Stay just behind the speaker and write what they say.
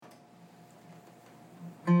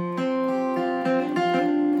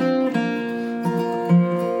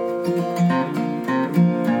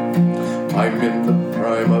I'm in the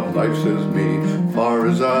prime of life, says me, far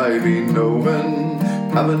as I be knowin'.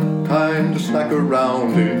 Haven't time to slack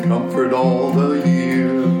around in comfort all the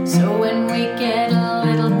year. So when we get a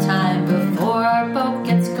little time before our boat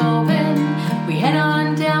gets going, we head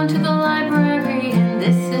on down to the library, and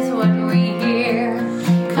this is what we hear.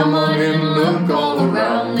 Come on in, look all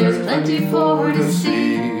around, there's plenty for to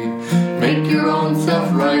see. Make your own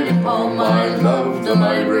self right at home, I love the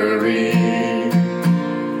library.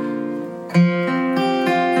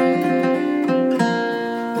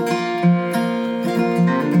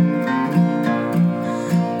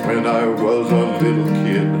 When I was a little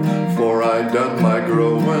kid, 'fore I done my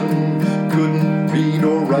growin', couldn't read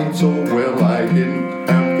or write so well, I didn't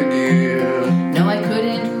have the gear. No, I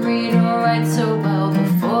couldn't read or write so well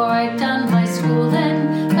before I'd done my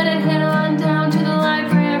schooling, but I'd head on down to the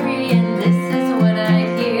library, and this is what I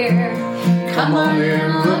hear. Come on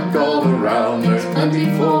in, look all around, there's plenty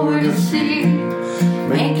for to see.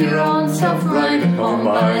 Make your own self right at home,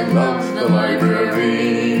 I love the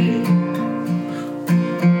library.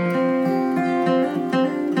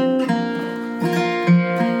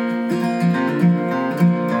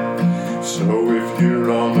 So if you're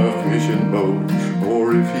on a fishing boat,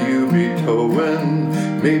 or if you be towing,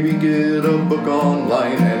 maybe get a book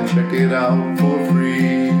online and check it out for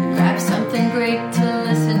free. Grab something great to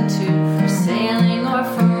listen to for sailing or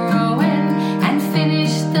for rowing, and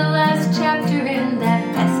finish the last chapter in that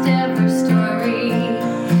best ever story.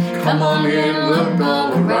 Come on in, look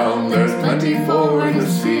all around, there's plenty for to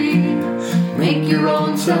see. Make your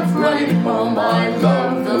own self right at home, I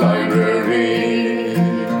love the library.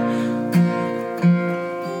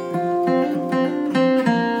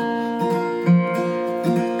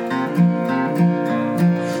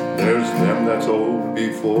 There's them that's old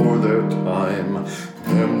before their time,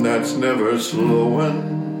 them that's never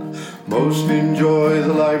slowin'. Most enjoy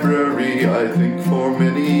the library, I think, for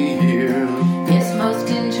many years. Yes, most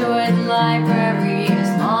enjoy the library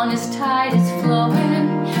as long as tide is flowing.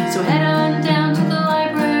 So head on down to the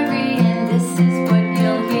library, and this is what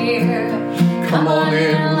you'll hear. Come on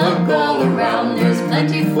in, look all around, there's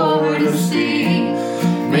plenty for to see.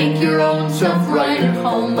 Make your own self right at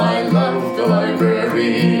home, I love the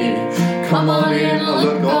library. Come on in,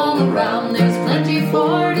 look all around, there's plenty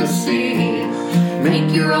for to see.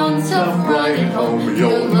 Make your own self right at home,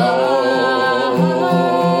 you'll love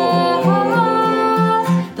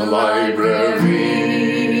the library.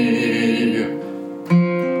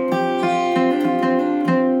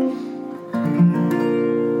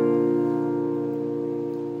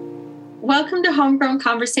 Welcome to Homegrown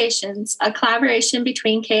Conversations, a collaboration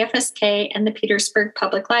between KFSK and the Petersburg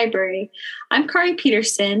Public Library. I'm Kari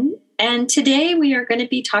Peterson, and today we are going to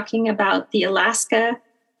be talking about the Alaska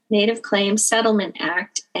Native Claims Settlement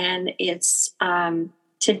Act, and it's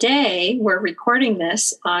today we're recording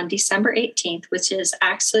this on December 18th, which is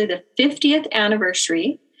actually the 50th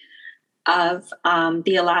anniversary of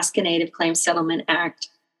the Alaska Native Claims Settlement Act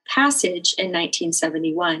passage in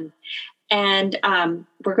 1971. And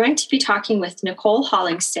we're going to be talking with Nicole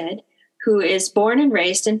Hollingstead, who is born and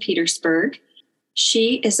raised in Petersburg.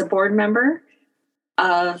 She is a board member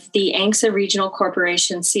of the ANCSA Regional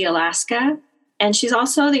Corporation Sealaska, and she's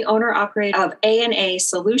also the owner-operator of A&A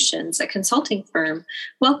Solutions, a consulting firm.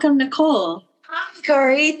 Welcome, Nicole. Hi,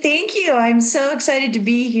 Kari. Thank you. I'm so excited to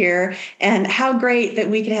be here, and how great that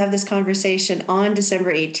we could have this conversation on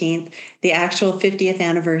December 18th, the actual 50th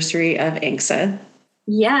anniversary of ANCSA.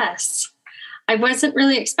 Yes. I wasn't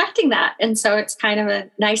really expecting that, and so it's kind of a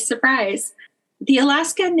nice surprise. The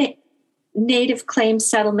Alaska Native Claims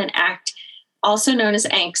Settlement Act, also known as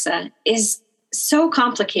ANCSA, is so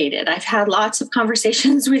complicated. I've had lots of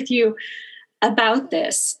conversations with you about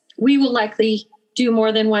this. We will likely do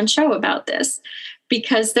more than one show about this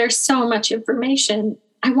because there's so much information.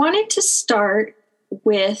 I wanted to start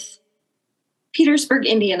with Petersburg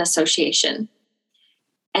Indian Association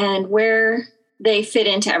and where they fit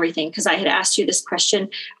into everything, because I had asked you this question: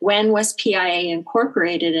 when was PIA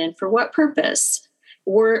incorporated and for what purpose?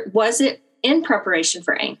 Or was it in preparation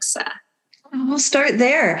for ANCSA? We'll start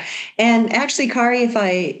there. And actually, Kari,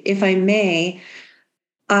 if I may,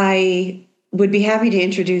 I would be happy to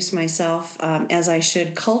introduce myself as I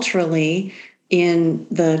should culturally in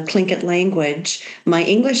the Tlingit language. My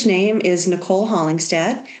English name is Nicole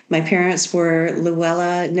Hollingstead. My parents were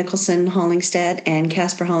Luella Nicholson Hollingstead and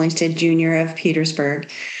Casper Hollingstead Jr. of Petersburg.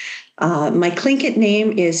 My Tlingit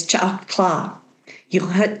name is Cha'akla,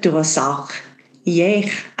 Yuhat Duasach,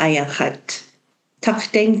 Yech Ayachat,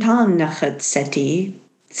 Takdeng Tan Nachat Seti,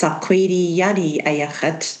 Sakwedi Yadi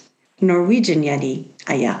Ayachat, Norwegian Yadi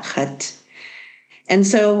Ayachat. And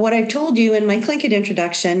so what I've told you in my Tlingit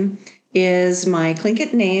introduction is my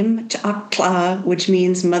Tlingit name, T'Akla, which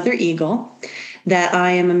means mother eagle, that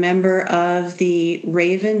I am a member of the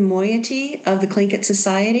Raven moiety of the Tlingit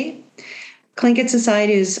Society. Tlingit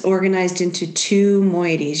Society is organized into two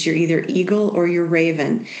moieties. You're either eagle or you're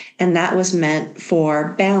raven, and that was meant for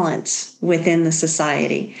balance within the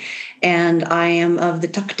society. And I am of the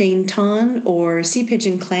Tuktain Ton or Sea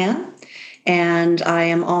Pigeon clan, and I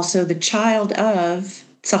am also the child of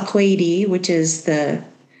Tsakwedi, which is the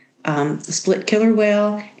split killer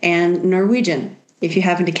whale, and Norwegian, if you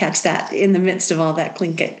happen to catch that in the midst of all that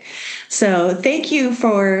Tlingit. So thank you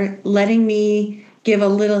for letting me give a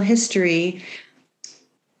little history.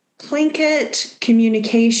 Tlingit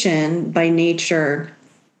communication by nature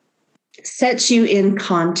sets you in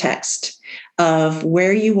context of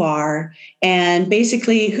where you are and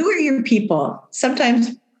basically who are your people.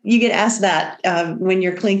 Sometimes you get asked that when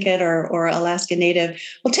you're Tlingit or Alaska Native.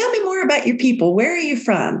 Well, tell me more about your people. Where are you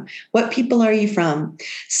from? What people are you from?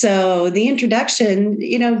 So the introduction,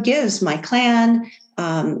 gives my clan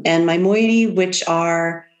and my moiety, which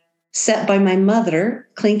are set by my mother.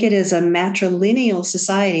 Tlingit is a matrilineal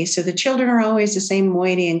society, so the children are always the same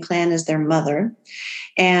moiety and clan as their mother.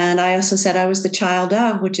 And I also said I was the child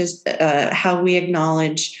of, which is how we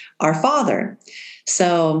acknowledge our father.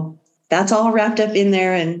 So that's all wrapped up in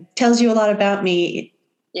there and tells you a lot about me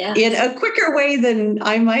in a quicker way than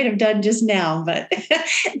I might have done just now. But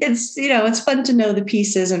it's fun to know the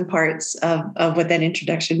pieces and parts of what that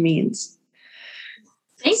introduction means.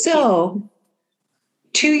 Thank you.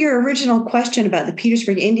 To your original question about the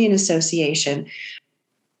Petersburg Indian Association,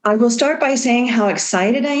 I will start by saying how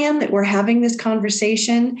excited I am that we're having this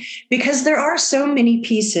conversation because there are so many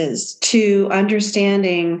pieces to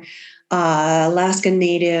understanding Alaska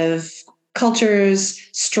Native cultures,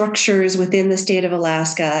 structures within the state of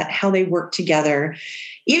Alaska, how they work together,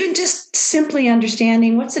 even just simply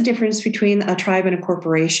understanding what's the difference between a tribe and a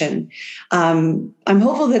corporation. I'm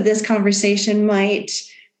hopeful that this conversation might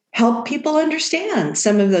help people understand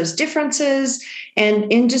some of those differences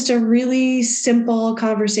and in just a really simple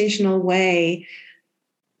conversational way,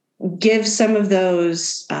 give some of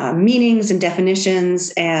those meanings and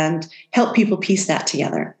definitions and help people piece that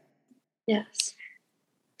together. Yes.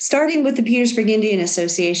 Starting with the Petersburg Indian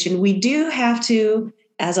Association, we do have to,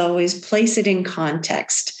 as always, place it in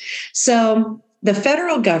context. So the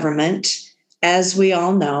federal government, as we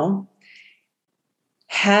all know,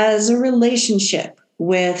 has a relationship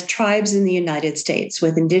with tribes in the United States,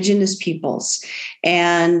 with indigenous peoples.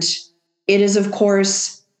 And it is, of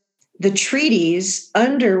course, the treaties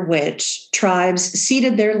under which tribes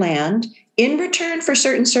ceded their land in return for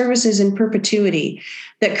certain services in perpetuity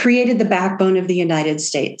that created the backbone of the United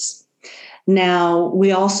States. Now,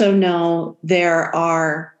 we also know there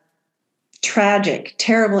are tragic,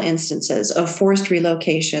 terrible instances of forced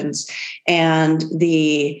relocations and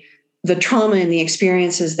the trauma and the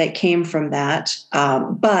experiences that came from that.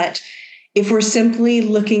 But if we're simply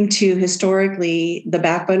looking to historically the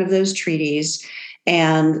backbone of those treaties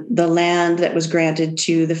and the land that was granted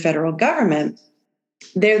to the federal government,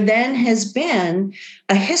 there then has been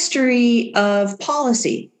a history of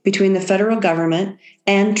policy between the federal government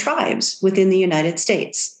and tribes within the United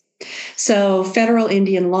States. So federal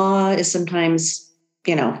Indian law is sometimes,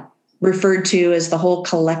 referred to as the whole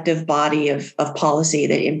collective body of policy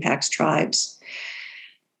that impacts tribes.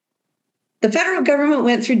 The federal government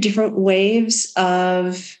went through different waves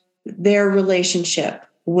of their relationship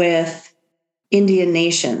with Indian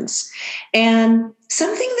nations. And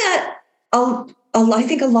something that I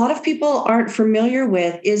think a lot of people aren't familiar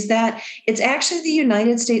with is that it's actually the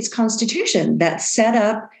United States Constitution that set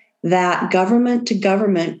up that government to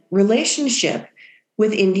government relationship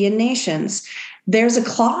with Indian nations. There's a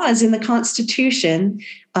clause in the Constitution,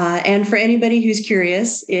 and for anybody who's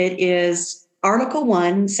curious, it is Article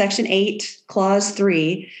 1, Section 8, Clause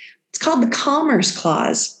 3. It's called the Commerce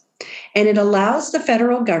Clause, and it allows the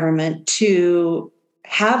federal government to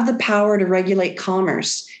have the power to regulate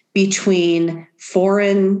commerce between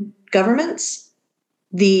foreign governments,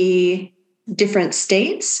 the different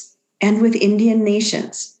states, and with Indian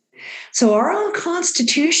nations. So our own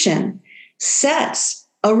Constitution sets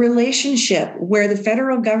a relationship where the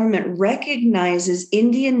federal government recognizes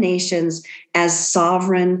Indian nations as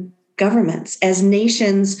sovereign governments, as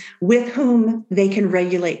nations with whom they can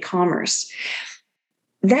regulate commerce.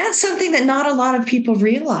 That's something that not a lot of people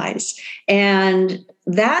realize. And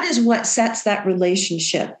that is what sets that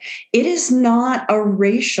relationship. It is not a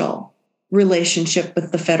racial relationship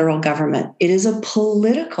with the federal government. It is a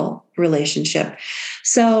political relationship.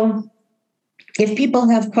 So if people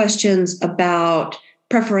have questions about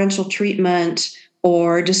preferential treatment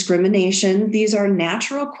or discrimination. These are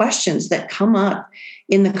natural questions that come up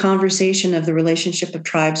in the conversation of the relationship of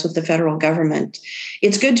tribes with the federal government.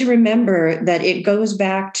 It's good to remember that it goes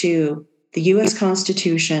back to the U.S.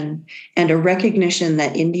 Constitution and a recognition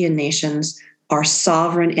that Indian nations are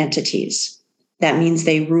sovereign entities. That means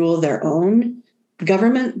they rule their own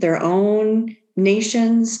government, their own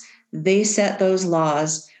nations. They set those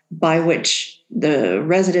laws by which the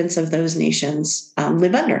residents of those nations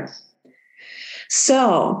live under.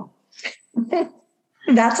 So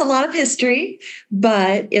that's a lot of history,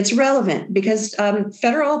 but it's relevant because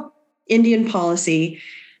federal Indian policy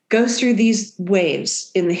goes through these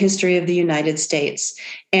waves in the history of the United States.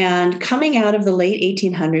 And coming out of the late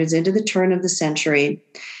 1800s into the turn of the century,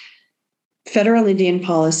 federal Indian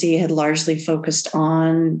policy had largely focused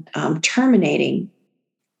on terminating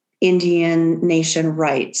Indian nation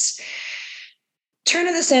rights. Turn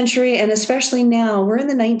of the century, and especially now, we're in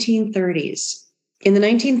the 1930s. In the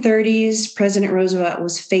 1930s, President Roosevelt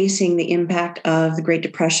was facing the impact of the Great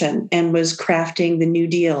Depression and was crafting the New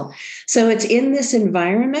Deal. So it's in this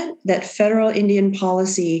environment that federal Indian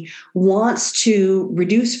policy wants to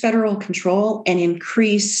reduce federal control and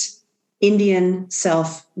increase Indian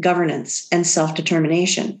self-governance and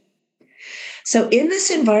self-determination. So in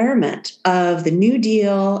this environment of the New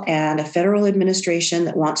Deal and a federal administration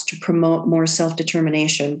that wants to promote more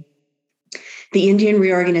self-determination, the Indian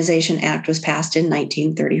Reorganization Act was passed in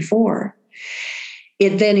 1934.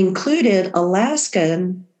 It then included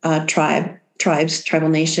Alaskan tribal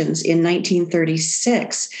nations in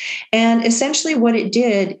 1936. And essentially what it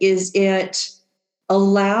did is it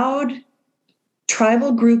allowed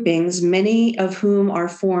tribal groupings, many of whom are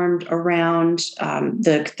formed around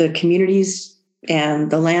the communities and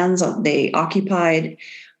the lands they occupied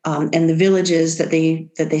and the villages that they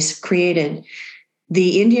created.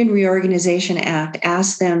 The Indian Reorganization Act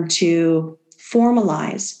asked them to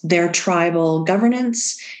formalize their tribal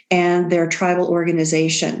governance and their tribal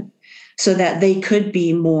organization so that they could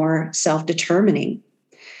be more self-determining.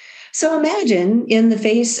 So imagine in the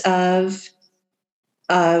face of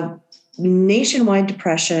a nationwide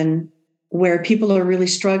depression where people are really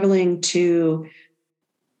struggling to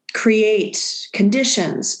create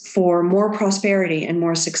conditions for more prosperity and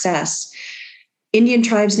more success, Indian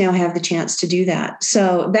tribes now have the chance to do that.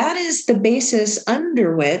 So that is the basis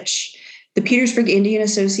under which the Petersburg Indian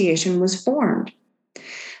Association was formed.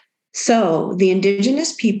 So the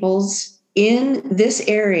indigenous peoples in this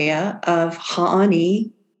area of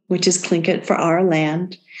Ha'ani, which is Tlingit for our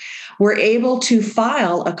land, were able to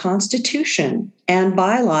file a constitution and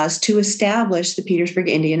bylaws to establish the Petersburg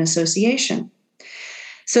Indian Association.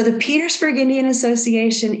 So the Petersburg Indian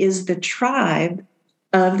Association is the tribe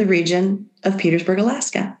of the region of Petersburg,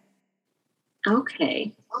 Alaska.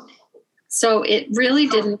 Okay. So it really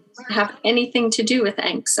didn't have anything to do with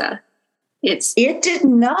ANCSA. It did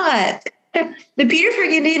not. The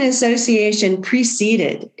Petersburg Indian Association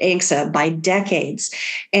preceded ANCSA by decades.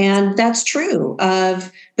 And that's true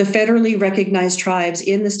of the federally recognized tribes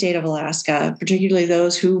in the state of Alaska, particularly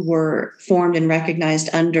those who were formed and recognized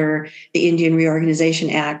under the Indian Reorganization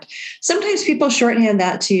Act. Sometimes people shorthand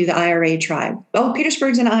that to the IRA tribe. Oh,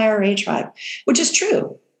 Petersburg's an IRA tribe, which is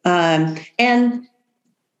true. And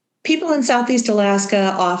people in Southeast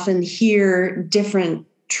Alaska often hear different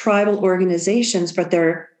tribal organizations, but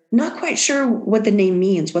they're not quite sure what the name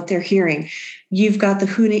means, what they're hearing. You've got the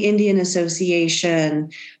Hoonah Indian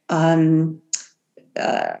Association, Wrangell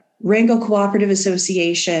Cooperative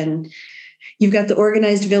Association. You've got the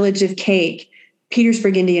Organized Village of Cake,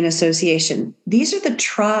 Petersburg Indian Association. These are the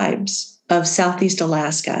tribes of Southeast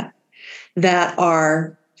Alaska that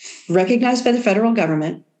are recognized by the federal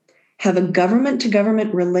government, have a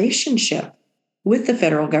government-to-government relationship with the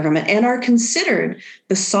federal government, and are considered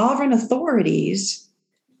the sovereign authorities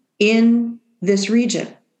in this region.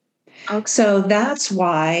 Okay. So that's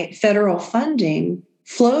why federal funding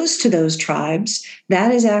flows to those tribes.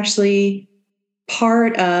 That is actually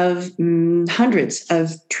part of hundreds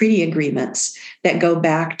of treaty agreements that go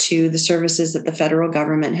back to the services that the federal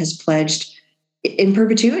government has pledged in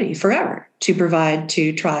perpetuity forever to provide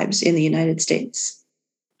to tribes in the United States.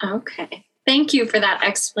 Okay. Thank you for that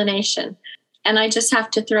explanation. And I just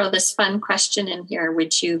have to throw this fun question in here.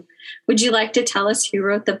 Would you like to tell us who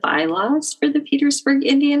wrote the bylaws for the Petersburg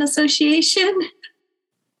Indian Association?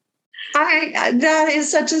 That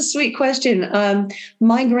is such a sweet question.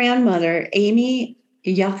 My grandmother, Amy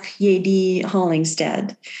Yachedi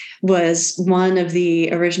Hollingstead, was one of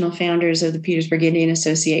the original founders of the Petersburg Indian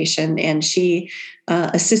Association, and she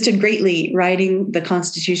assisted greatly writing the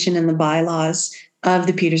Constitution and the bylaws of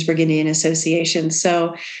the Petersburg Indian Association.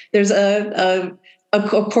 So there's a of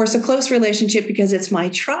course, a close relationship because it's my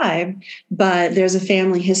tribe, but there's a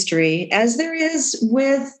family history, as there is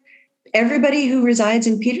with everybody who resides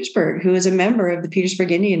in Petersburg, who is a member of the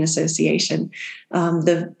Petersburg Indian Association.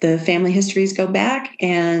 The family histories go back,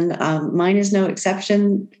 and mine is no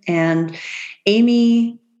exception. And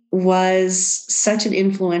Amy was such an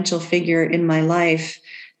influential figure in my life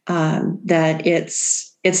that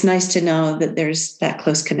it's nice to know that there's that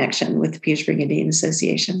close connection with the Petersburg Indian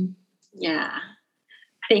Association. Yeah.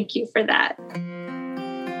 Thank you for that.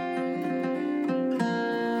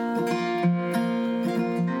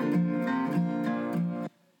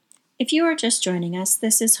 If you are just joining us,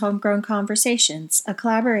 this is Homegrown Conversations, a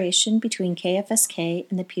collaboration between KFSK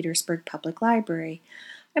and the Petersburg Public Library.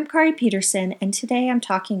 I'm Kari Peterson, and today I'm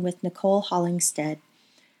talking with Nicole Hollingsted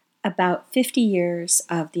about 50 years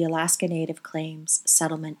of the Alaska Native Claims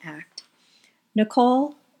Settlement Act.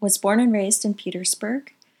 Nicole was born and raised in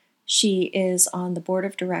Petersburg. She is on the board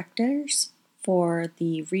of directors for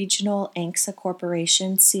the regional ANCSA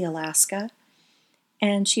Corporation, Sealaska,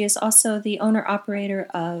 and she is also the owner-operator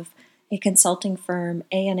of a consulting firm,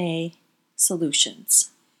 A&A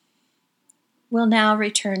Solutions. We'll now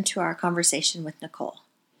return to our conversation with Nicole.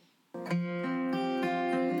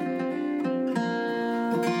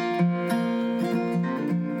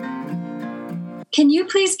 Can you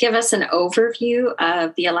please give us an overview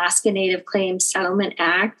of the Alaska Native Claims Settlement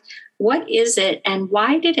Act? What is it and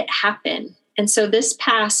why did it happen? And so this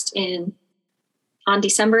passed on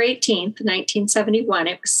December 18th, 1971.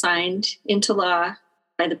 It was signed into law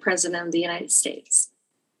by the President of the United States.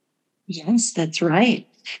 Yes, that's right.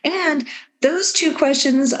 And those two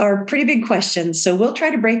questions are pretty big questions. So we'll try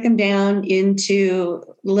to break them down into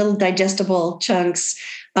little digestible chunks.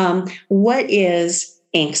 What is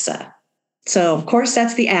ANCSA? So, of course,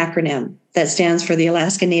 that's the acronym that stands for the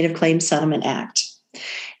Alaska Native Claims Settlement Act.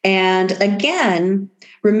 And again,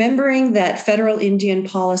 remembering that federal Indian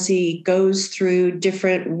policy goes through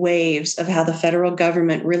different waves of how the federal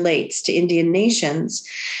government relates to Indian nations.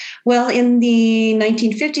 Well, in the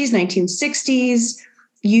 1950s, 1960s,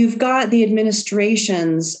 you've got the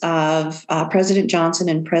administrations of President Johnson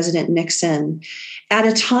and President Nixon at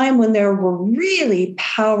a time when there were really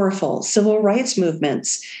powerful civil rights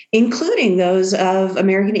movements, including those of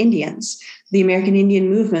American Indians. The American Indian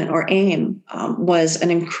Movement, or AIM, was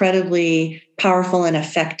an incredibly powerful and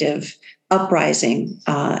effective uprising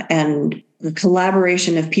and the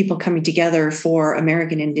collaboration of people coming together for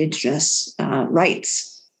American Indigenous rights.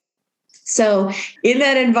 So in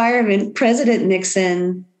that environment, President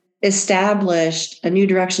Nixon established a new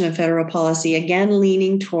direction of federal policy, again,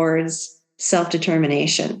 leaning towards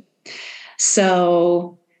self-determination.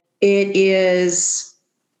 So it is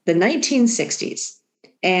the 1960s,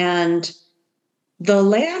 and the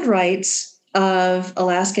land rights of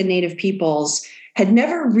Alaska Native peoples had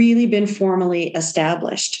never really been formally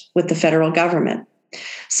established with the federal government.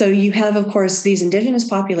 So you have, of course, these indigenous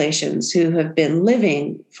populations who have been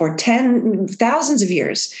living for thousands of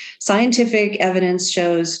years. Scientific evidence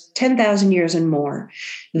shows 10,000 years and more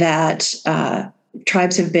that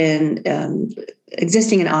tribes have been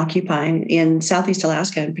existing and occupying in Southeast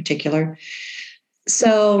Alaska in particular.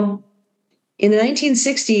 So in the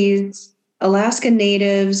 1960s, Alaska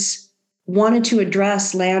Natives wanted to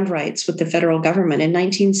address land rights with the federal government. In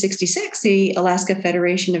 1966, the Alaska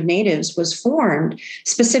Federation of Natives was formed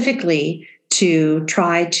specifically to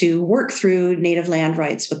try to work through Native land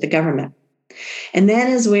rights with the government. And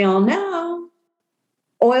then, as we all know,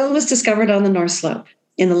 oil was discovered on the North Slope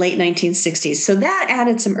in the late 1960s. So that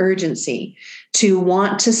added some urgency to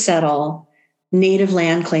want to settle Native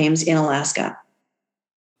land claims in Alaska.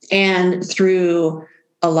 And through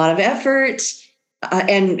a lot of effort,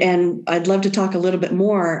 and I'd love to talk a little bit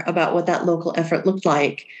more about what that local effort looked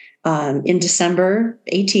like. In December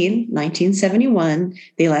 18, 1971,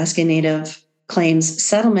 the Alaska Native Claims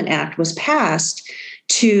Settlement Act was passed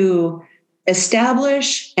to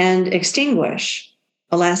establish and extinguish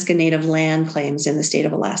Alaska Native land claims in the state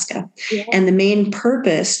of Alaska. Yeah. And the main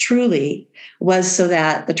purpose, truly, was so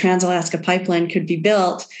that the Trans-Alaska Pipeline could be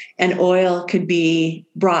built and oil could be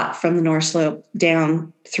brought from the North Slope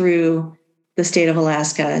down through the state of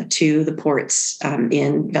Alaska to the ports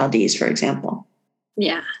in Valdez, for example.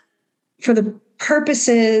 Yeah. For the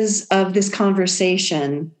purposes of this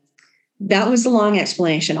conversation, that was the long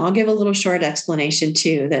explanation. I'll give a little short explanation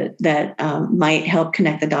too that might help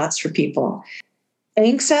connect the dots for people.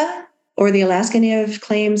 ANCSA, or the Alaska Native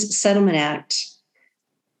Claims Settlement Act,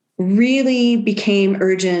 really became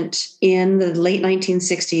urgent in the late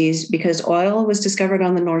 1960s because oil was discovered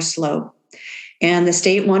on the North Slope. And the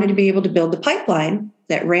state wanted to be able to build the pipeline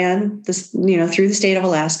that ran this, through the state of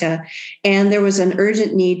Alaska, and there was an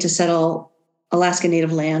urgent need to settle Alaska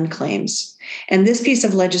Native land claims. And this piece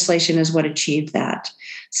of legislation is what achieved that.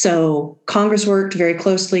 So Congress worked very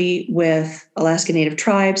closely with Alaska Native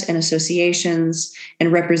tribes and associations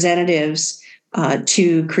and representatives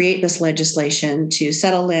to create this legislation to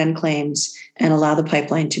settle land claims and allow the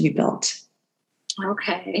pipeline to be built.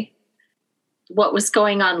 Okay. What was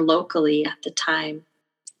going on locally at the time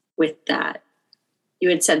with that? You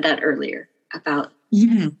had said that earlier about.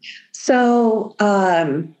 Yeah. So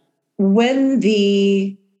when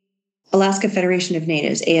the Alaska Federation of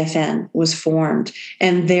Natives, AFN, was formed,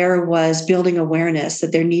 and there was building awareness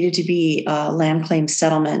that there needed to be a land claim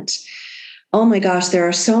settlement. Oh my gosh, there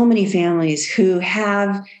are so many families who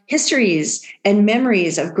have histories and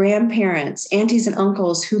memories of grandparents, aunties and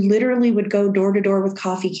uncles who literally would go door to door with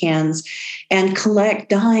coffee cans and collect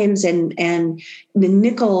dimes and the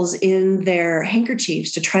nickels in their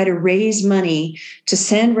handkerchiefs to try to raise money to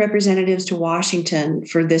send representatives to Washington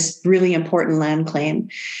for this really important land claim.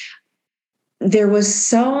 There was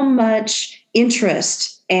so much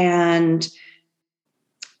interest, and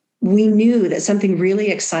we knew that something really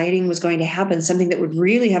exciting was going to happen, something that would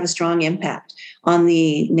really have a strong impact on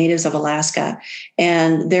the natives of Alaska.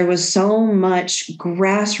 And there was so much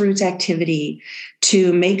grassroots activity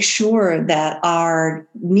to make sure that our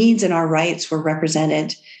needs and our rights were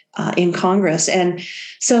represented in Congress. And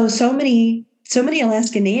so many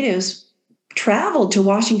Alaska Natives traveled to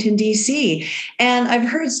Washington, D.C. And I've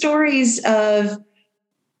heard stories of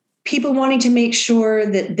people wanting to make sure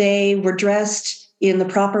that they were dressed in the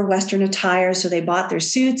proper Western attire. So they bought their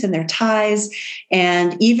suits and their ties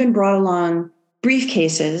and even brought along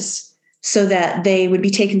briefcases so that they would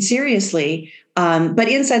be taken seriously. But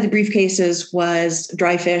inside the briefcases was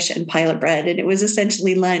dry fish and pilot bread, and it was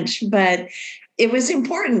essentially lunch. But it was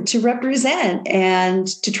important to represent and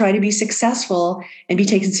to try to be successful and be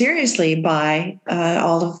taken seriously by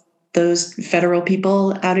all of those federal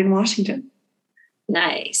people out in Washington.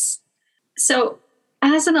 Nice. So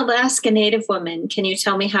as an Alaska Native woman, can you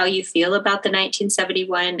tell me how you feel about the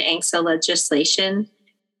 1971 ANCSA legislation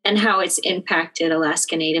and how it's impacted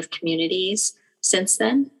Alaska Native communities since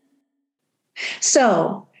then?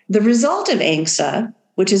 So the result of ANCSA,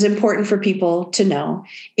 which is important for people to know,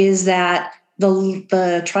 is that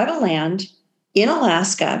the tribal land in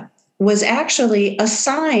Alaska was actually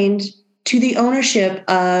assigned to the ownership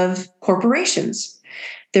of corporations.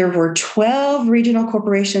 There were 12 regional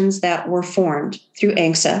corporations that were formed through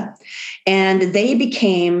ANCSA, and they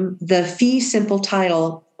became the fee simple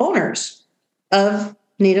title owners of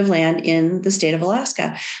Native land in the state of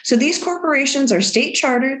Alaska. So these corporations are state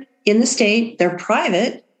chartered in the state. They're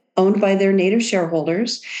private, owned by their Native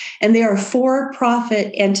shareholders, and they are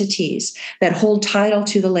for-profit entities that hold title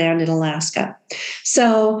to the land in Alaska.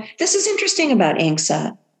 So this is interesting about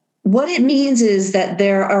ANCSA. What it means is that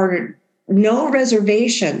there are no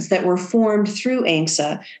reservations that were formed through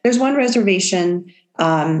ANCSA. There's one reservation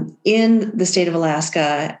in the state of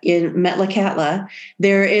Alaska, in Metlakatla.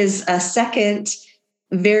 There is a second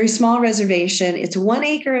very small reservation. It's 1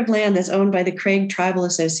 acre of land that's owned by the Craig Tribal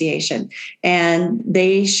Association, and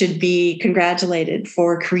they should be congratulated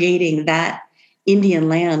for creating that Indian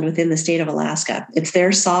land within the state of Alaska. It's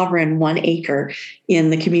their sovereign 1 acre in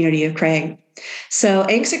the community of Craig. So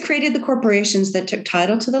ANCSA created the corporations that took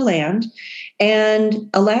title to the land, and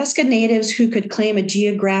Alaska Natives who could claim a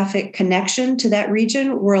geographic connection to that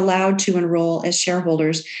region were allowed to enroll as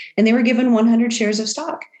shareholders, and they were given 100 shares of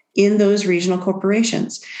stock in those regional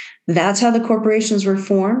corporations. That's how the corporations were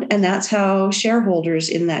formed, and that's how shareholders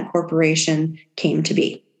in that corporation came to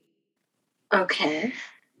be. Okay.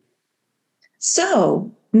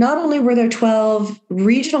 So not only were there 12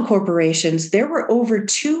 regional corporations, there were over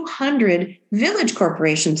 200 village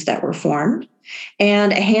corporations that were formed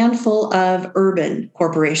and a handful of urban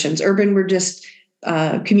corporations. Urban were just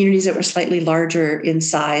communities that were slightly larger in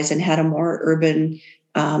size and had a more urban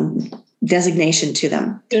designation to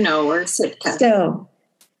them. Or Sitka. So,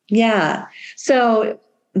 yeah. So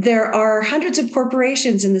there are hundreds of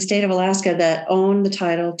corporations in the state of Alaska that own the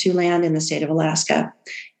title to land in the state of Alaska.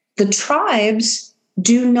 The tribes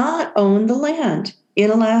do not own the land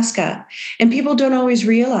in Alaska, and people don't always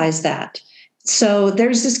realize that. So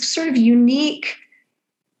there's this sort of unique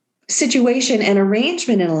situation and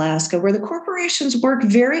arrangement in Alaska where the corporations work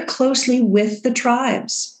very closely with the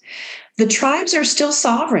tribes. The tribes are still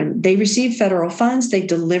sovereign. They receive federal funds. They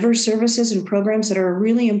deliver services and programs that are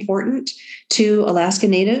really important to Alaska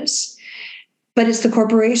Natives. but it's the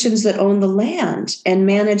corporations that own the land and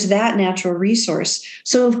manage that natural resource.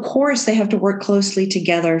 So, of course, they have to work closely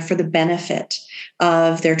together for the benefit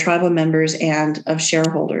of their tribal members and of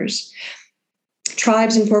shareholders.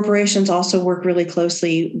 Tribes and corporations also work really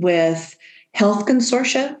closely with health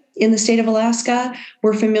consortia in the state of Alaska.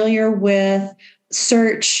 We're familiar with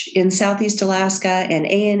SEARCH in Southeast Alaska and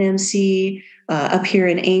ANMC up here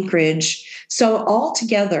in Anchorage. So all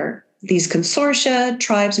together, these consortia,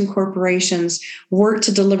 tribes, and corporations work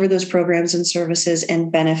to deliver those programs and services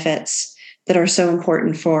and benefits that are so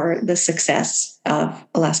important for the success of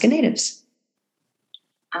Alaska Natives.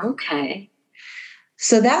 Okay.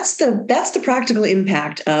 So that's the practical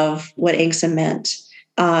impact of what ANCSA meant.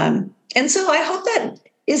 And so I hope that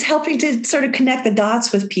is helping to sort of connect the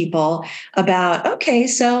dots with people about, okay,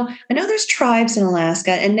 so I know there's tribes in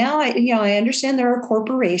Alaska, and now I understand there are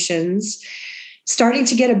corporations starting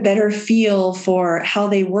to get a better feel for how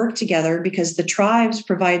they work together because the tribes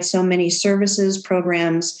provide so many services,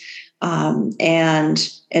 programs, and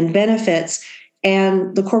benefits,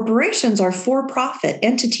 and the corporations are for-profit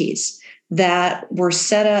entities that were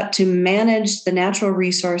set up to manage the natural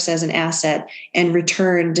resource as an asset and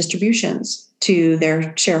return distributions to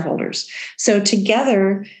their shareholders. So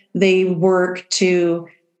together, they work to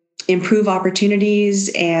improve opportunities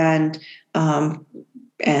and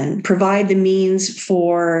provide the means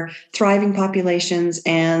for thriving populations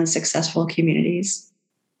and successful communities.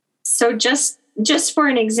 So just for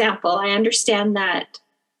an example, I understand that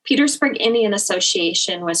Petersburg Indian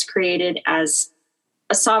Association was created as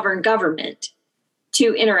a sovereign government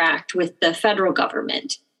to interact with the federal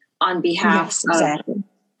government on behalf of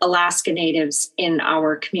Alaska Natives in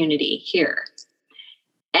our community here.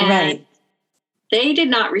 And they did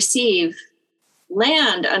not receive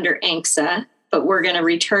land under ANCSA, but we're going to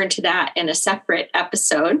return to that in a separate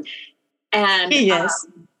episode. And yes.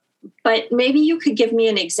 But maybe you could give me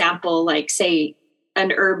an example, like, say,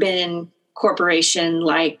 an urban corporation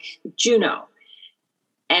like Juneau.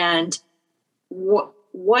 And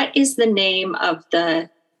what is the name of the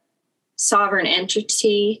sovereign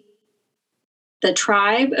entity, the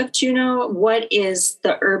tribe of Juneau? What is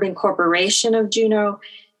the urban corporation of Juneau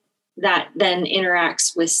that then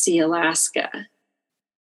interacts with Sealaska?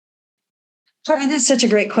 Sorry, that's such a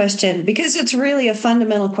great question because it's really a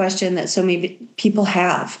fundamental question that so many people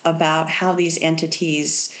have about how these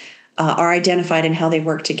entities are identified and how they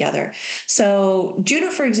work together. So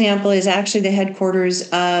Juneau, for example, is actually the headquarters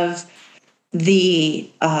of the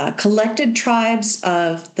collected tribes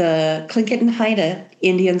of the Tlingit and Haida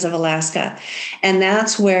Indians of Alaska. And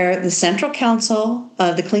that's where the Central Council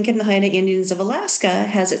of the Tlingit and Haida Indians of Alaska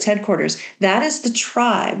has its headquarters. That is the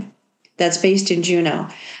tribe that's based in Juneau.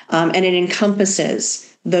 And it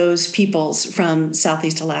encompasses those peoples from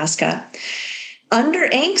Southeast Alaska. Under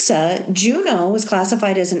ANCSA, Juneau was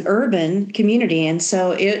classified as an urban community, and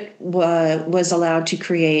so it was allowed to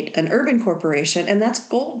create an urban corporation, and that's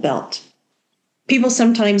Gold Belt. People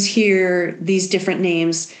sometimes hear these different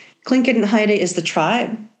names. Tlingit and Haida is the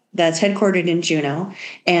tribe that's headquartered in Juneau,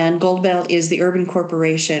 and Gold Belt is the urban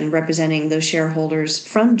corporation representing those shareholders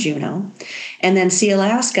from Juneau. And then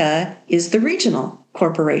Sealaska is the regional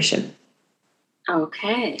corporation.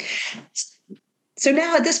 Okay. So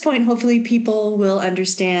now at this point, hopefully people will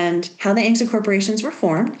understand how the ANCSA corporations were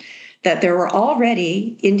formed, that there were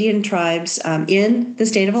already Indian tribes in the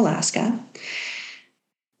state of Alaska.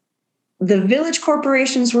 The village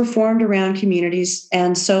corporations were formed around communities,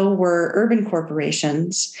 and so were urban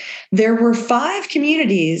corporations. There were 5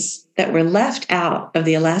 communities that were left out of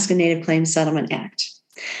the Alaska Native Claims Settlement Act.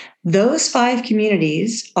 Those 5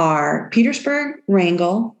 communities are Petersburg,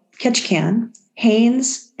 Wrangell, Ketchikan,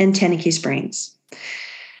 Haines, and Tenakee Springs.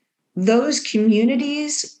 Those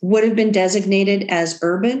communities would have been designated as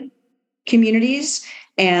urban communities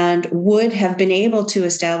and would have been able to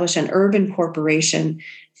establish an urban corporation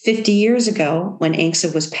 50 years ago when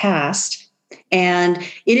ANCSA was passed. And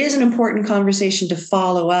it is an important conversation to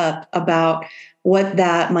follow up about what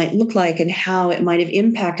that might look like and how it might have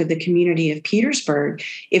impacted the community of Petersburg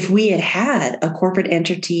if we had had a corporate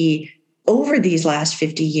entity over these last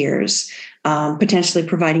 50 years, potentially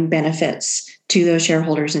providing benefits to those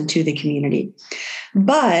shareholders and to the community.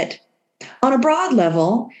 But on a broad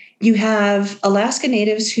level, you have Alaska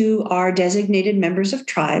Natives who are designated members of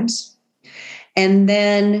tribes. And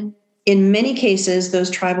then in many cases, those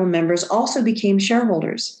tribal members also became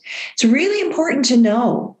shareholders. It's really important to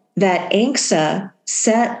know that ANCSA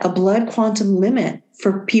set a blood quantum limit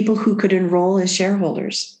for people who could enroll as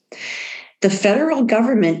shareholders. the federal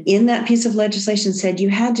government in that piece of legislation said you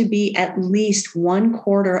had to be at least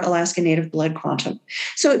 1/4 Alaska Native blood quantum.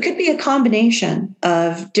 So it could be a combination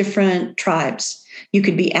of different tribes. You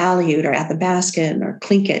could be Aleut or Athabascan or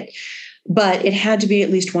Tlingit, but it had to be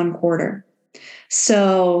at least 1/4.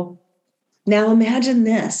 So now imagine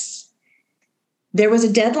this. There was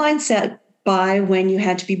a deadline set by when you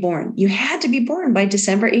had to be born. You had to be born by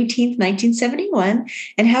December 18th, 1971,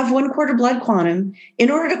 and have 1/4 blood quantum in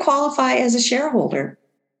order to qualify as a shareholder.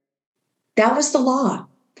 That was the law.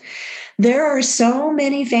 There are so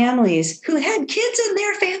many families who had kids in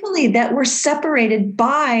their family that were separated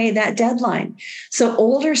by that deadline. So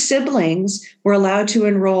older siblings were allowed to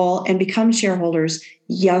enroll and become shareholders.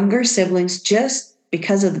 Younger siblings, just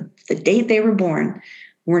because of the date they were born,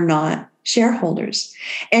 were not shareholders.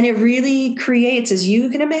 And it really creates, as you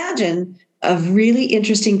can imagine, a really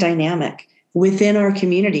interesting dynamic within our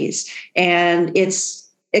communities. And it's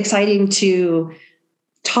exciting to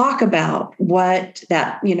talk about what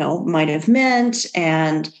that, might have meant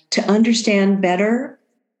and to understand better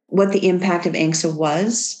what the impact of ANCSA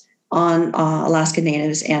was on Alaska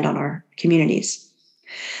Natives and on our communities.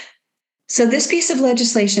 So this piece of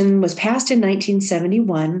legislation was passed in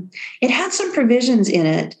 1971. It had some provisions in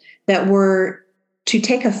it that were to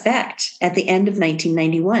take effect at the end of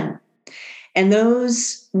 1991. And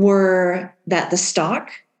those were that the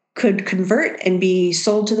stock could convert and be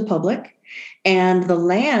sold to the public, and the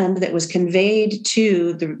land that was conveyed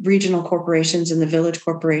to the regional corporations and the village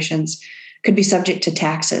corporations could be subject to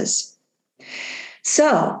taxes.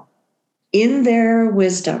 So, in their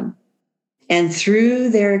wisdom and through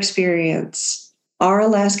their experience, our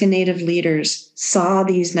Alaska Native leaders saw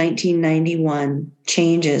these 1991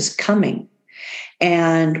 changes coming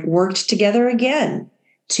and worked together again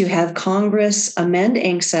to have Congress amend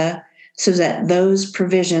ANCSA so that those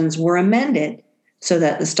provisions were amended so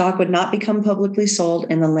that the stock would not become publicly sold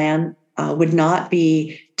and the land would not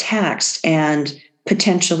be taxed and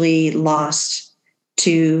potentially lost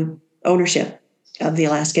to ownership of the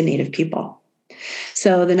Alaska Native people.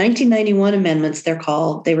 So the 1991 amendments, they're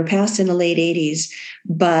called, they were passed in the late 80s,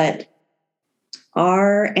 but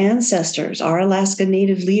our ancestors, our Alaska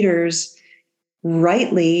Native leaders,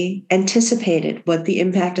 rightly anticipated what the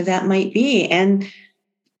impact of that might be. And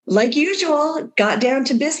like usual, got down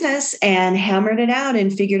to business and hammered it out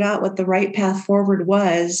and figured out what the right path forward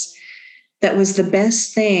was that was the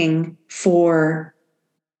best thing for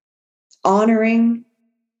honoring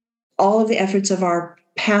all of the efforts of our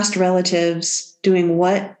past relatives, doing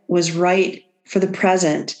what was right for the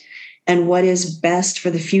present and what is best for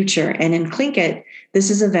the future. And in Tlingit, this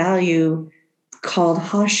is a value called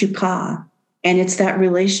Hashuka, and it's that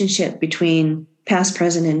relationship between past,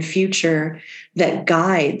 present, and future that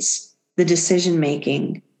guides the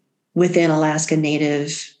decision-making within Alaska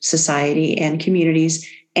Native society and communities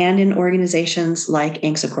and in organizations like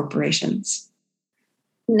ANCSA corporations.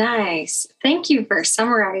 Nice. Thank you for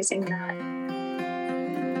summarizing that.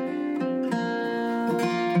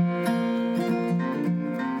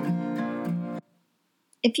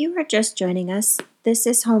 If you are just joining us, this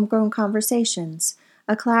is Homegrown Conversations,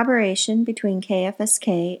 a collaboration between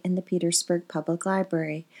KFSK and the Petersburg Public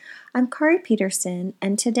Library. I'm Kari Peterson,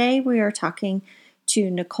 and today we are talking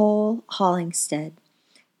to Nicole Hollingstead.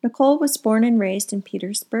 Nicole was born and raised in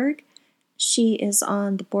Petersburg. She is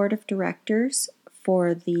on the board of directors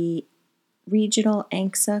for the Regional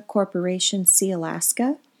ANCSA Corporation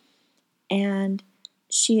Sealaska, and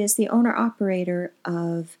she is the owner-operator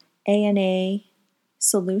of A&A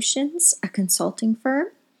Solutions, a consulting firm,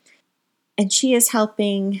 and she is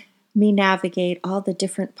helping me navigate all the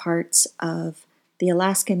different parts of the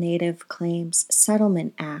Alaska Native Claims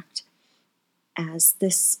Settlement Act, as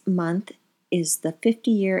this month is the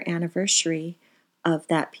 50-year anniversary of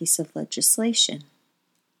that piece of legislation.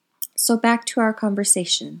 So back to our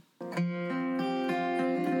conversation.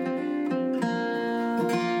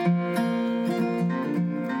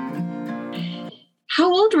 How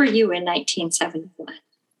old were you in 1971?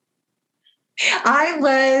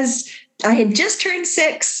 I had just turned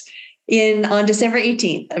 6 on December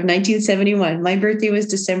 18th of 1971. My birthday was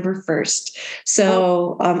December 1st.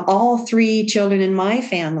 So all 3 children in my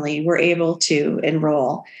family were able to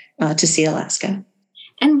enroll to Sealaska.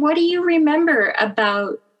 And what do you remember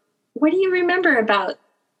about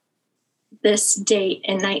this date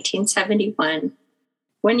in 1971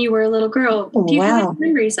 when you were a little girl? Do you have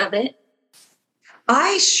memories of it?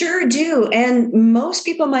 I sure do. And most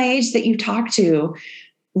people my age that you talk to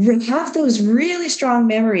have those really strong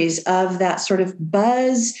memories of that sort of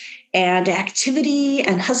buzz and activity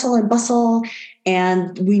and hustle and bustle.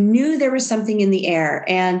 And we knew there was something in the air.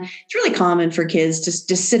 And it's really common for kids to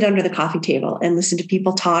just sit under the coffee table and listen to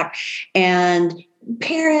people talk. And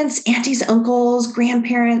parents, aunties, uncles,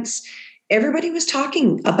 grandparents, everybody was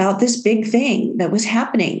talking about this big thing that was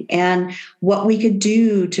happening and what we could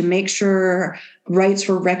do to make sure rights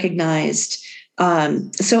were recognized.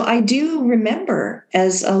 So I do remember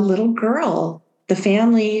as a little girl, the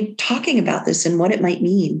family talking about this and what it might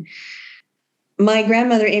mean. My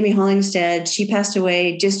grandmother, Amy Hollingsted, she passed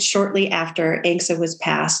away just shortly after ANCSA was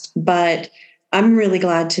passed, but I'm really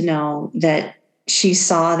glad to know that she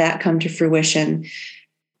saw that come to fruition.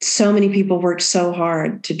 So many people worked so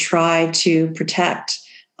hard to try to protect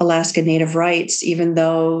Alaska Native rights, even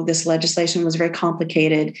though this legislation was very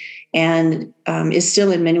complicated and is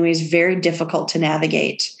still in many ways very difficult to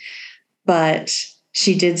navigate. But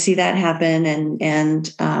she did see that happen.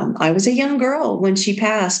 And I was a young girl when she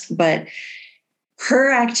passed, but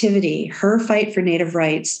her activity, her fight for Native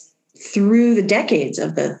rights through the decades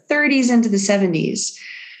of the 30s into the 70s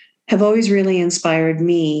have always really inspired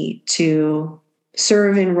me to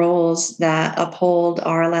serve in roles that uphold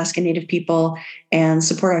our Alaska Native people and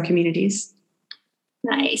support our communities.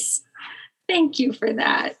 Nice. Thank you for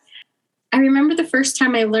that. I remember the first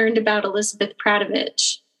time I learned about Elizabeth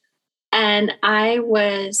Pradovich, and I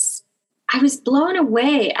was blown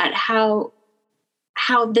away at how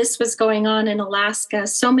this was going on in Alaska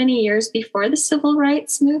so many years before the civil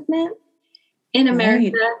rights movement in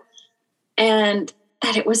America, right. And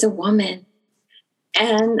that it was a woman.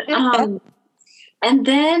 And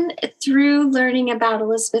then through learning about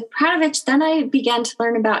Elizabeth Pradovich, then I began to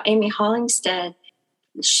learn about Amy Hollingsted.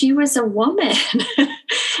 She was a woman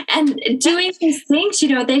and doing these things,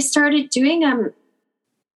 they started doing them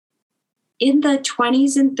in the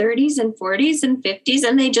 20s and 30s and 40s and 50s,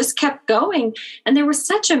 and they just kept going. And there was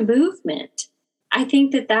such a movement. I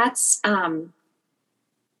think that's the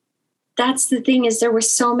thing, is there were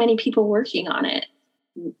so many people working on it.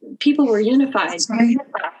 People were unified. Right.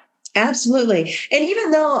 Absolutely. And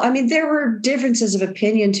even though, there were differences of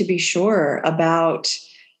opinion, to be sure, about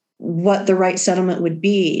what the right settlement would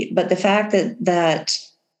be, but the fact that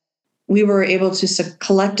we were able to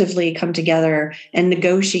collectively come together and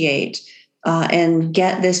negotiate and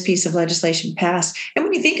get this piece of legislation passed. And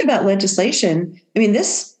when you think about legislation,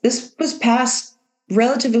 this was passed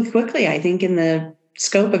relatively quickly, I think, in the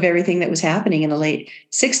scope of everything that was happening in the late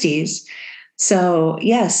 60s. So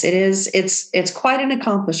yes, it is. It's quite an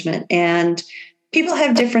accomplishment, and people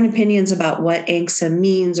have different opinions about what ANCSA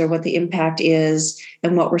means or what the impact is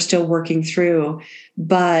and what we're still working through.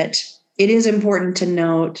 But it is important to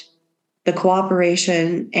note the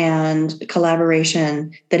cooperation and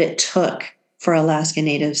collaboration that it took for Alaska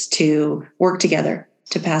Natives to work together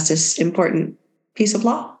to pass this important piece of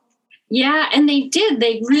law. Yeah, and they did.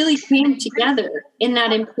 They really came together in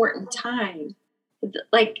that important time.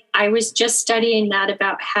 Like, I was just studying that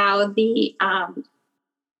about how the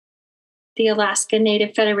Alaska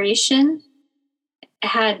Native Federation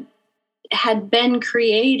had been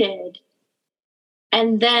created.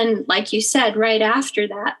 And then, like you said, right after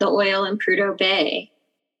that, the oil in Prudhoe Bay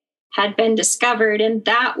had been discovered. And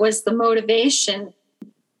that was the motivation.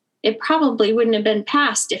 It probably wouldn't have been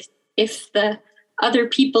passed if the other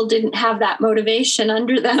people didn't have that motivation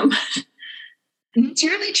under them. It's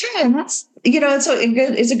really true. And that's,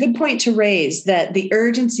 it's a good point to raise, that the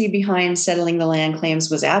urgency behind settling the land claims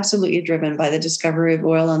was absolutely driven by the discovery of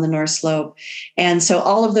oil on the North Slope. And so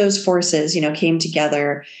all of those forces, came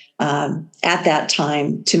together at that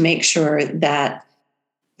time to make sure that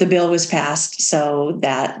the bill was passed so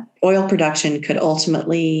that oil production could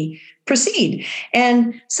ultimately proceed.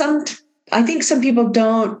 And I think some people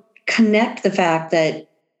don't connect the fact that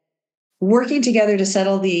working together to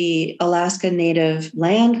settle the Alaska Native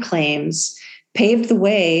land claims paved the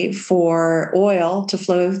way for oil to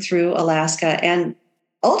flow through Alaska and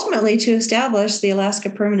ultimately to establish the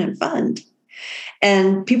Alaska Permanent Fund.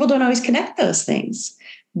 And people don't always connect those things,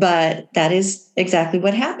 but that is exactly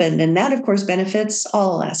what happened. And that, of course, benefits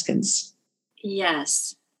all Alaskans.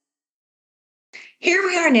 Yes. Here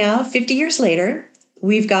we are now, 50 years later.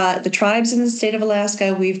 We've got the tribes in the state of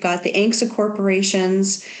Alaska. We've got the ANCSA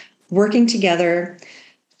corporations working together.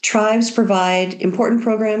 Tribes provide important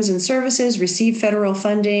programs and services, receive federal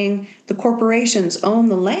funding. The corporations own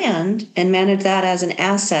the land and manage that as an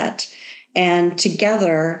asset. And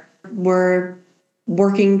together, we're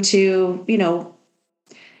working to,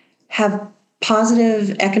 have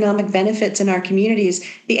positive economic benefits in our communities.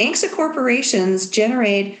 The ANCSA corporations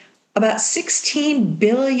generate about $16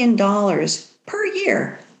 billion per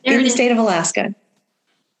year There in it the is. state of Alaska.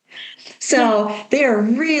 So they are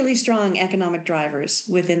really strong economic drivers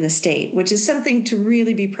within the state, which is something to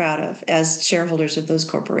really be proud of as shareholders of those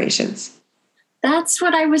corporations. That's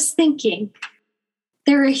what I was thinking.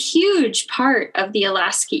 They're a huge part of the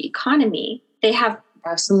Alaska economy. They have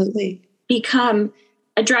Absolutely become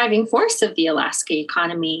a driving force of the Alaska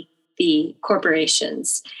economy, the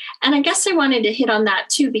corporations. And I guess I wanted to hit on that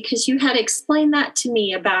too, because you had explained that to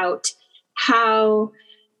me about how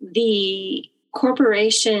the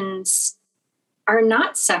corporations are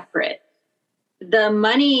not separate. The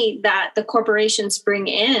money that the corporations bring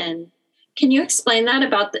in, can you explain that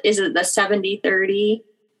about is it the 70-30?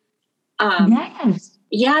 Yes.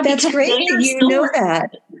 Yeah, That's because great they that are you so know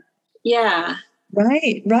that. Yeah.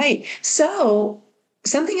 Right. So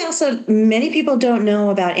something else that many people don't know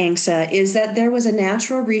about ANCSA is that there was a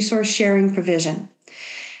natural resource sharing provision.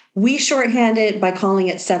 We shorthand it by calling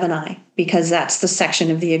it 7I because that's the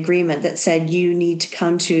section of the agreement that said you need to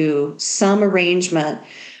come to some arrangement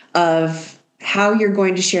of how you're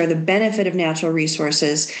going to share the benefit of natural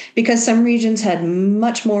resources, because some regions had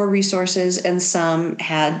much more resources and some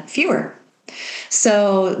had fewer.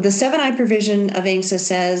 So the 7I provision of ANCSA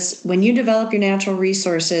says when you develop your natural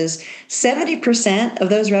resources, 70% of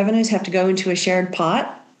those revenues have to go into a shared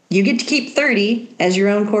pot. You get to keep 30 as your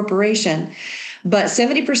own corporation, but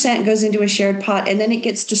 70% goes into a shared pot, and then it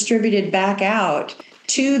gets distributed back out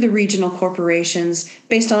to the regional corporations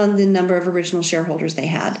based on the number of original shareholders they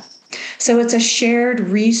had. So it's a shared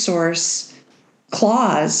resource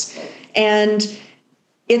clause. And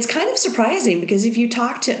it's kind of surprising because if you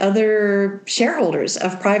talk to other shareholders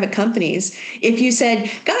of private companies, if you said,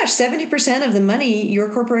 gosh, 70% of the money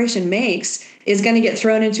your corporation makes is going to get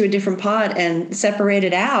thrown into a different pot and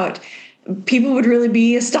separated out, people would really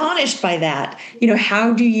be astonished by that.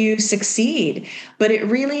 How do you succeed? But it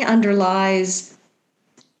really underlies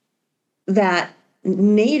that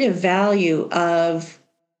native value of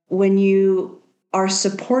when you are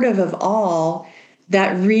supportive of all,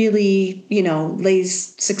 that really,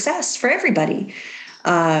 lays success for everybody.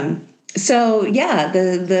 The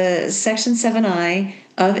Section 7I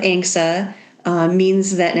of ANCSA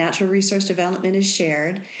means that natural resource development is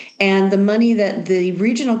shared, and the money that the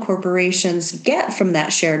regional corporations get from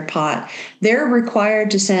that shared pot, they're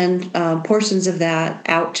required to send portions of that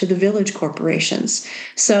out to the village corporations.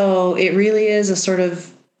 So it really is a sort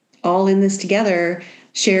of all in this together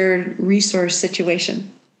shared resource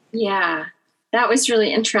situation. Yeah, that was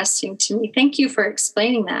really interesting to me. Thank you for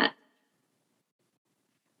explaining that.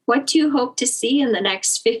 What do you hope to see in the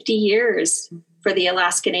next 50 years for the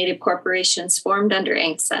Alaska Native corporations formed under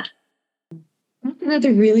ANCSA? That's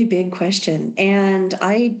another really big question. And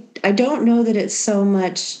I don't know that it's so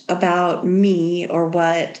much about me or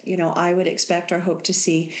what, I would expect or hope to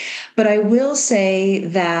see. But I will say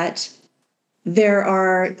that there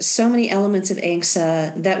are so many elements of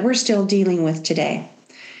ANCSA that we're still dealing with today.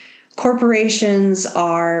 Corporations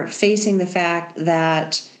are facing the fact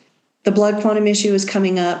that the blood quantum issue is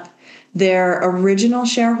coming up. Their original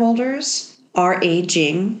shareholders are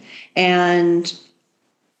aging, and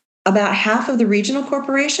about half of the regional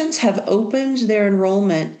corporations have opened their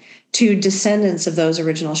enrollment to descendants of those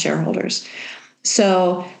original shareholders.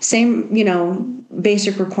 So same,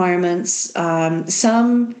 basic requirements.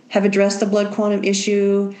 Some have addressed the blood quantum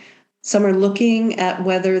issue. Some are looking at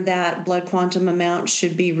whether that blood quantum amount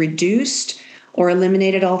should be reduced or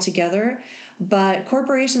eliminated altogether. But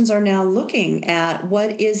corporations are now looking at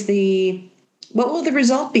what will the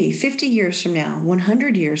result be 50 years from now,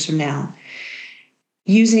 100 years from now,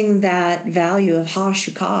 using that value of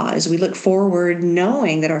ha-shuka as we look forward,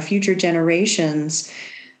 knowing that our future generations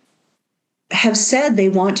have said they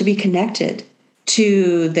want to be connected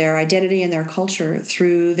to their identity and their culture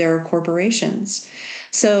through their corporations.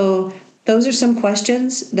 So those are some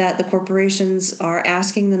questions that the corporations are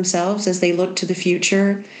asking themselves as they look to the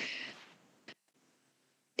future.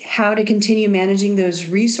 How to continue managing those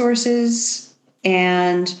resources,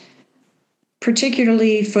 and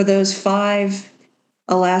particularly for those 5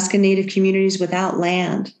 Alaska Native communities without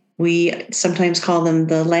land. We sometimes call them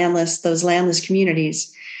those landless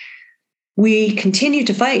communities. We continue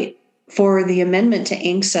to fight for the amendment to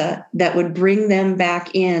ANCSA that would bring them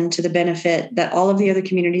back in to the benefit that all of the other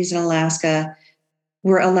communities in Alaska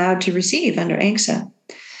were allowed to receive under ANCSA.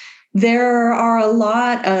 There are a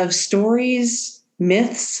lot of stories,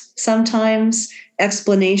 myths, sometimes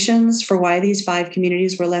explanations for why these 5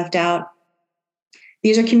 communities were left out.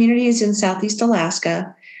 These are communities in Southeast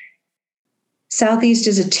Alaska. Southeast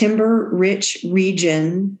is a timber-rich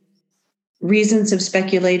region. Reasons have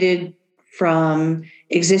speculated from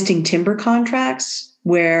existing timber contracts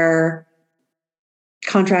where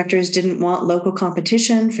contractors didn't want local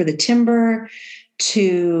competition for the timber,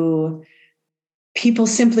 to people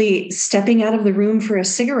simply stepping out of the room for a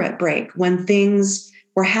cigarette break when things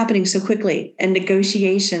were happening so quickly and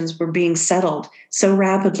negotiations were being settled so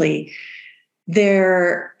rapidly.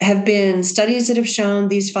 There have been studies that have shown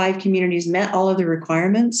these 5 communities met all of the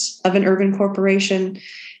requirements of an urban corporation,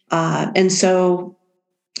 and so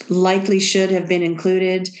likely should have been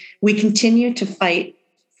included. We continue to fight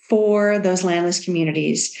for those landless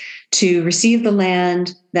communities to receive the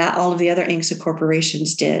land that all of the other INCSA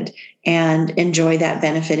corporations did and enjoy that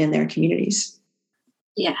benefit in their communities.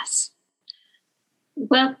 Yes.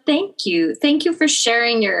 Well, thank you. Thank you for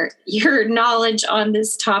sharing your knowledge on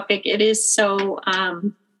this topic. It is so,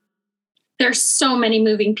 there's so many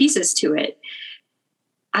moving pieces to it.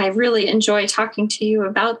 I really enjoy talking to you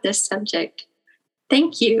about this subject.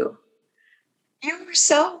 Thank you. You're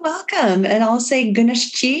so welcome. And I'll say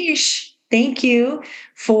Gunesh Chish. Thank you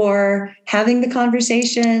for having the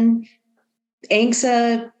conversation.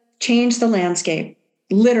 INCSA changed the landscape,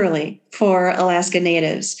 literally, for Alaska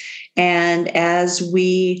Natives. And as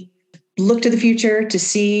we look to the future to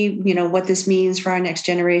see, what this means for our next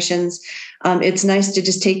generations, it's nice to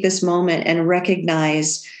just take this moment and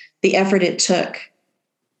recognize the effort it took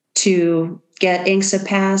to get INCSA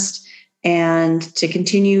passed and to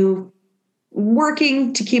continue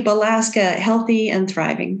working to keep Alaska healthy and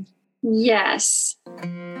thriving. Yes.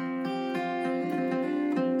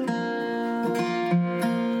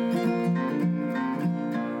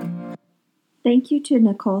 Thank you to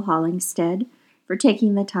Nicole Hollingsted for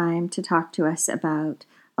taking the time to talk to us about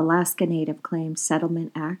Alaska Native Claims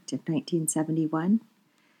Settlement Act of 1971.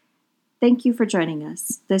 Thank you for joining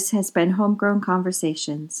us. This has been Homegrown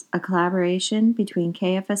Conversations, a collaboration between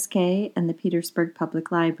KFSK and the Petersburg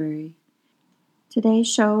Public Library. Today's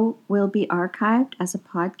show will be archived as a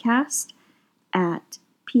podcast at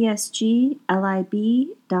psglib.org